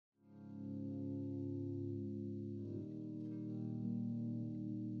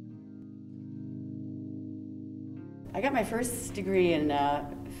I got my first degree in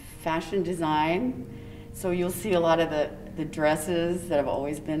fashion design, so you'll see a lot of the dresses that have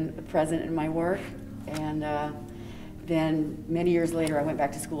always been present in my work. And then many years later, I went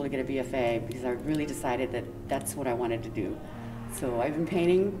back to school to get a BFA because I really decided that that's what I wanted to do. So I've been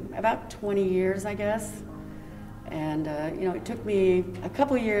painting about 20 years, I guess. And it took me a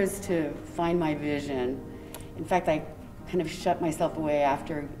couple years to find my vision. In fact, I kind of shut myself away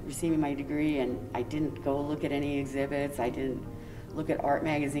after receiving my degree, and I didn't go look at any exhibits. I didn't look at art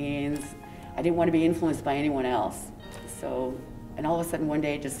magazines. I didn't want to be influenced by anyone else. So, and all of a sudden one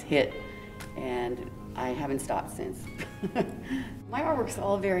day it just hit, and I haven't stopped since. My artwork's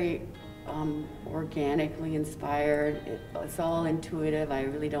all very organically inspired. It's all intuitive. I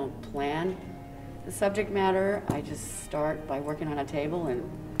really don't plan the subject matter. I just start by working on a table and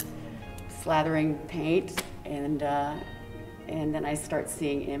slathering paint, and then I start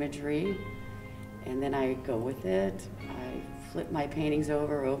seeing imagery, and then I go with it. I flip my paintings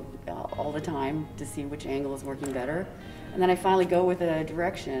over all the time to see which angle is working better, and then I finally go with a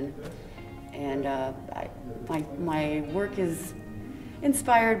direction. And my work is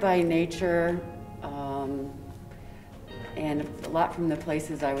inspired by nature, and a lot from the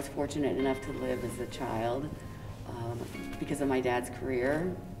places I was fortunate enough to live as a child. Because of my dad's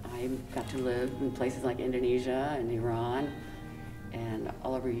career, I got to live in places like Indonesia and Iran and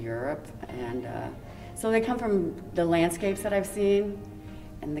all over Europe. And so they come from the landscapes that I've seen,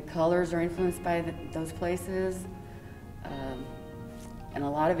 and the colors are influenced by those places. And a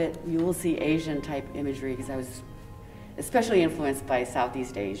lot of it, you will see Asian type imagery, because I was especially influenced by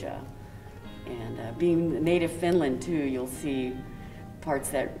Southeast Asia. And being native Finland too, you'll see parts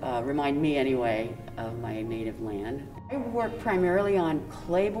that remind me anyway of my native land. I work primarily on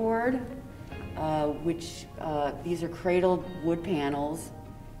clayboard, which these are cradled wood panels.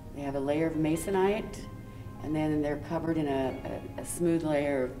 They have a layer of masonite, and then they're covered in a smooth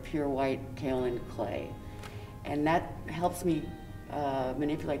layer of pure white kaolin clay. And that helps me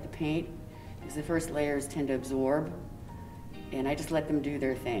manipulate the paint, because the first layers tend to absorb, and I just let them do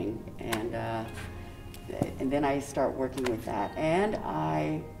their thing, and then I start working with that. And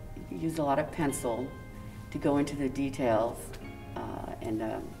I use a lot of pencil to go into the details,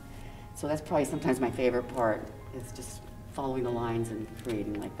 so that's probably sometimes my favorite part, is just following the lines and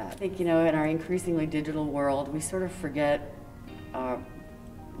creating like that. I think, in our increasingly digital world, we sort of forget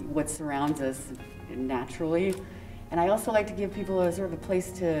what surrounds us naturally. And I also like to give people a sort of a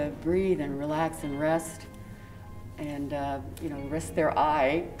place to breathe and relax and rest, and rest their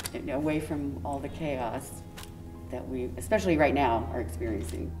eye away from all the chaos that we, especially right now, are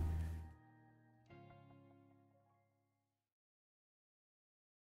experiencing.